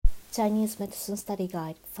Chinese Medicine Study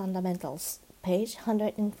Guide Fundamentals, page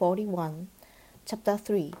 141, Chapter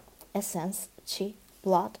 3, Essence, Qi,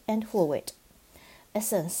 Blood and Fluid.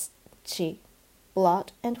 Essence, Qi,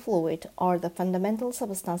 blood and fluid are the fundamental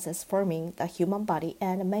substances forming the human body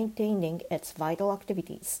and maintaining its vital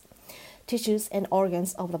activities. Tissues and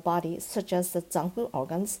organs of the body, such as the zangfu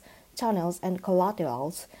organs, channels and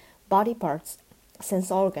collaterals, body parts,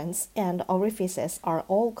 sense organs, and orifices are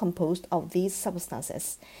all composed of these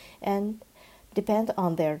substances and depend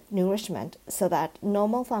on their nourishment so that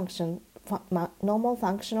normal functional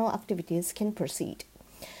activities can proceed.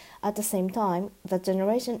 At the same time, the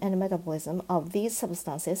generation and metabolism of these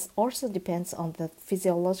substances also depends on the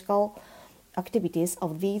physiological activities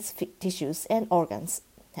of these tissues and organs.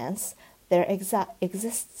 Hence, there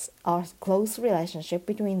exists a close relationship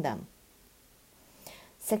between them.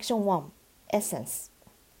 Section 1. Essence.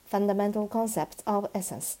 Fundamental concepts of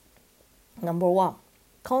essence. Number 1.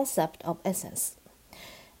 Concept of essence.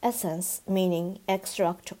 Essence, meaning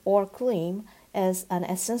extract or cream, is an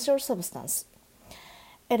essential substance.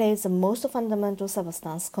 It is the most fundamental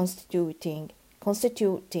substance constituting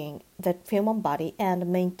the human body and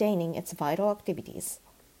maintaining its vital activities.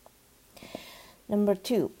 Number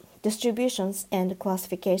 2. Distributions and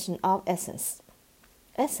classification of essence.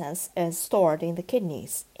 Essence is stored in the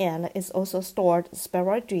kidneys and is also stored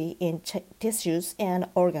sporadically in tissues and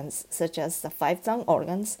organs such as the 5 zang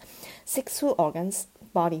organs, 6 hu organs,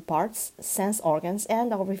 body parts, sense organs,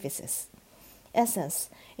 and orifices. Essence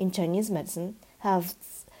in Chinese medicine have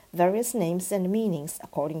various names and meanings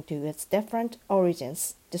according to its different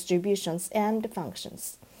origins, distributions, and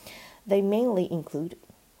functions. They mainly include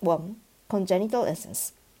 1. Congenital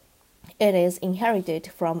essence. It is inherited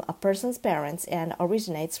from a person's parents and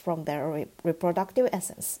originates from their reproductive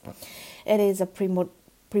essence. It is a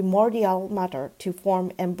primordial matter to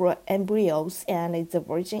form embryos and is the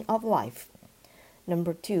origin of life.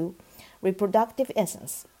 Number 2. Reproductive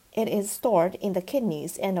essence. It is stored in the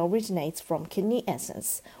kidneys and originates from kidney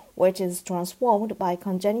essence, which is transformed by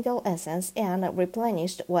congenital essence and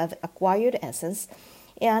replenished with acquired essence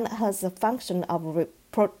and has the function of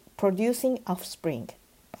producing offspring.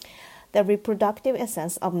 The reproductive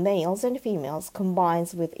essence of males and females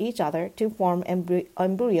combines with each other to form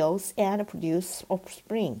embryos and produce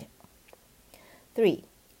offspring. 3.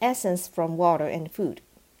 Essence from water and food.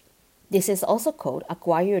 This is also called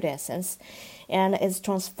acquired essence and is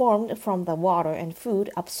transformed from the water and food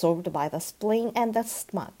absorbed by the spleen and the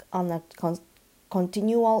stomach on a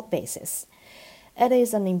continual basis. It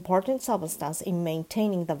is an important substance in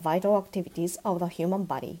maintaining the vital activities of the human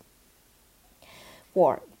body.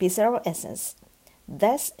 4. Visceral essence.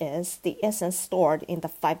 This is the essence stored in the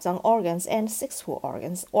 5 zang organs and 6 hu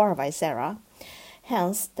organs, or viscera,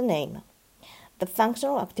 hence the name. The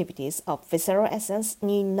functional activities of visceral essence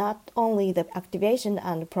need not only the activation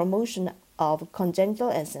and promotion of congenital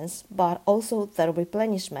essence, but also the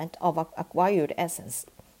replenishment of acquired essence.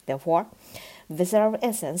 Therefore, visceral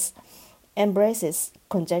essence embraces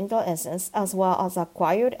congenital essence as well as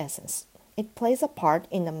acquired essence. It plays a part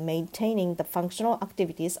in maintaining the functional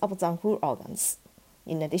activities of zangfu organs.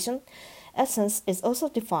 In addition, essence is also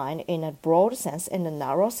defined in a broad sense and a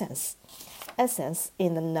narrow sense. Essence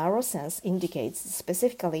in the narrow sense indicates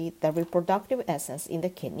specifically the reproductive essence in the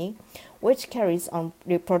kidney, which carries on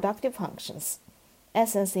reproductive functions.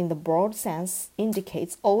 Essence in the broad sense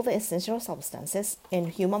indicates all the essential substances in the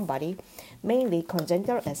human body, mainly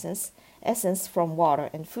congenital essence, essence from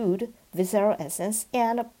water and food, visceral essence,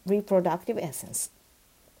 and reproductive essence.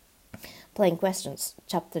 Plain questions.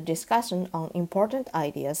 Chapter discussion on important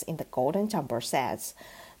ideas in the Golden Chamber says,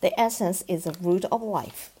 the essence is the root of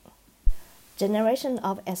life. Generation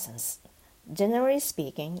of essence. Generally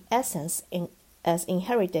speaking, essence is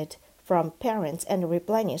inherited from parents and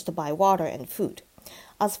replenished by water and food.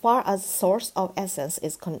 As far as the source of essence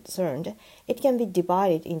is concerned, it can be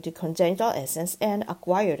divided into congenital essence and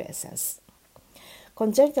acquired essence.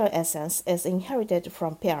 Congenital essence is inherited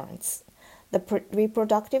from parents. The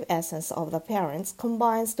reproductive essence of the parents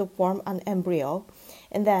combines to form an embryo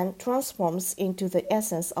and then transforms into the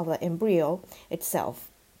essence of the embryo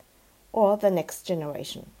itself, or the next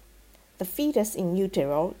generation. The fetus in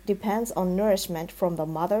utero depends on nourishment from the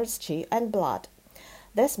mother's qi and blood.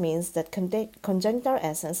 This means that congenital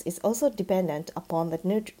essence is also dependent upon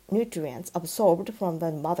the nutrients absorbed from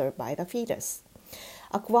the mother by the fetus.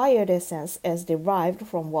 Acquired essence is derived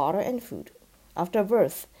from water and food. After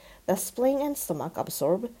birth, the spleen and stomach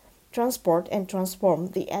absorb, transport, and transform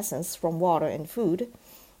the essence from water and food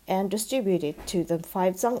and distribute it to the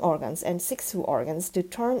 5 zang organs and 6 hu organs to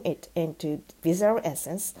turn it into visceral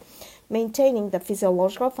essence, maintaining the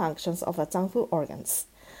physiological functions of the zangfu organs.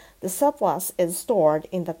 The surplus is stored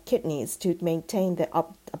in the kidneys to maintain the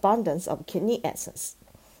abundance of kidney essence.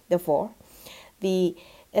 Therefore, the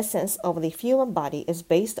essence of the human body is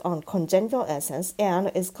based on congenital essence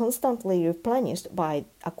and is constantly replenished by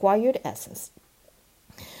acquired essence.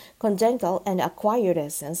 Congenital and acquired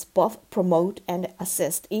essence both promote and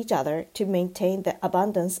assist each other to maintain the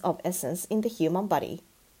abundance of essence in the human body.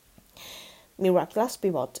 Miraculous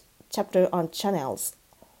Pivot, chapter on channels,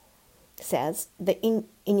 says the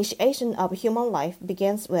initiation of human life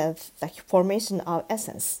begins with the formation of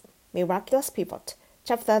essence. Miraculous Pivot,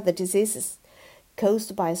 chapter The Diseases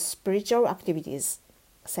Caused by Spiritual Activities,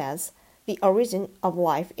 says the origin of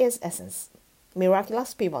life is essence.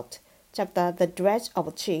 Miraculous Pivot, chapter The Dredge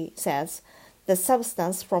of Chi, says the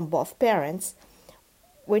substance from both parents,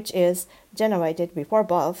 which is generated before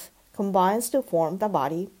birth, combines to form the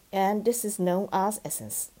body, and this is known as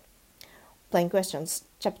essence. Plain Questions,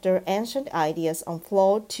 chapter Ancient Ideas on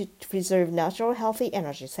Flow to Preserve Natural Healthy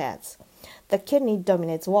Energy, says the kidney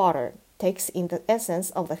dominates water, takes in the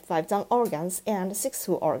essence of the 5 tongue organs and 6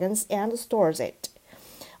 foot organs and stores it.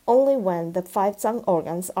 Only when the 5 tongue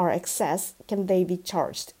organs are excess can they be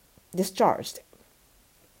discharged.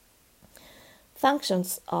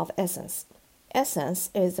 Functions of essence. Essence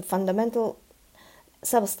is the fundamental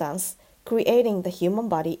substance creating the human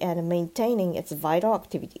body and maintaining its vital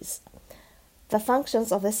activities. The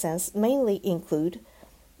functions of essence mainly include: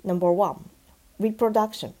 number 1,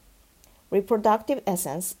 reproduction. Reproductive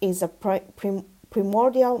essence is a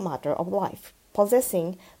primordial matter of life,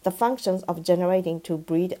 possessing the functions of generating to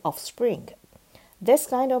breed offspring. This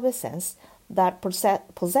kind of essence that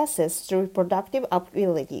possesses reproductive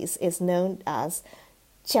abilities is known as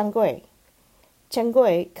qiangui.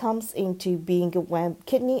 Qiangui comes into being when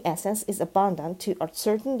kidney essence is abundant to a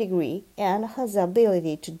certain degree and has the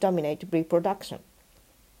ability to dominate reproduction.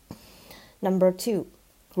 Number 2,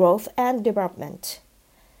 growth and development.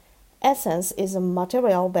 Essence is a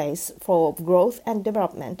material base for growth and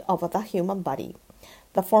development of the human body.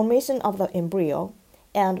 The formation of the embryo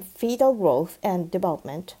and fetal growth and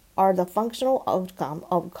development are the functional outcome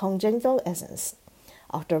of congenital essence.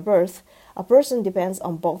 After birth, a person depends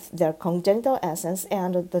on both their congenital essence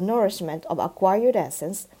and the nourishment of acquired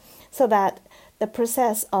essence so that the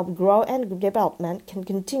process of growth and development can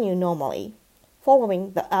continue normally.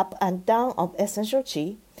 Following the up and down of essential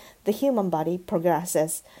qi, the human body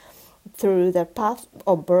progresses through the path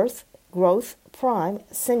of birth, growth, prime,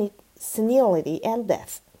 senility, and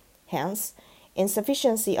death. Hence,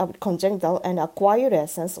 insufficiency of congenital and acquired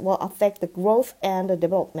essence will affect the growth and the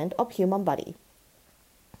development of human body.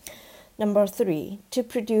 Number 3, to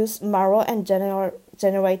produce marrow and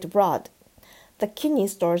generate blood. The kidney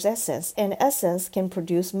stores essence, and essence can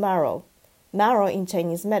produce marrow. Marrow in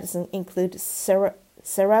Chinese medicine includes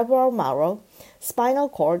cerebral marrow, spinal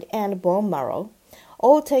cord, and bone marrow,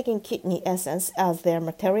 all taking kidney essence as their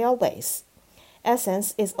material base.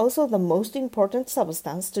 Essence is also the most important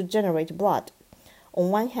substance to generate blood. On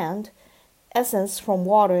one hand, essence from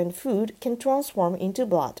water and food can transform into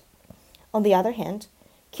blood. On the other hand,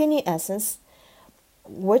 kidney essence,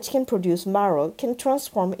 which can produce marrow, can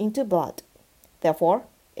transform into blood. Therefore,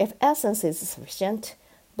 if essence is sufficient,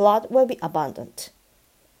 blood will be abundant.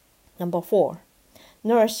 Number 4,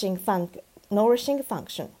 nourishing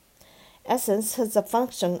function. Essence has the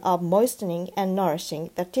function of moistening and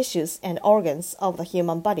nourishing the tissues and organs of the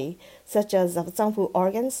human body, such as the zangfu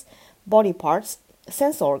organs, body parts,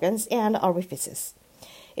 sense organs, and orifices.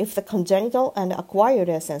 If the congenital and acquired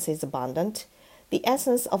essence is abundant, the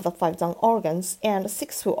essence of the 5 tongue organs and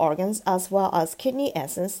 6 foot organs as well as kidney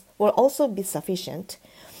essence will also be sufficient.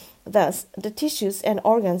 Thus, the tissues and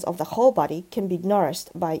organs of the whole body can be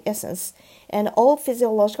nourished by essence, and all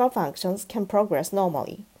physiological functions can progress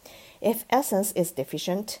normally. If essence is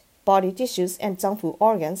deficient, body tissues and zangfu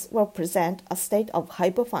organs will present a state of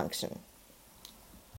hyperfunction.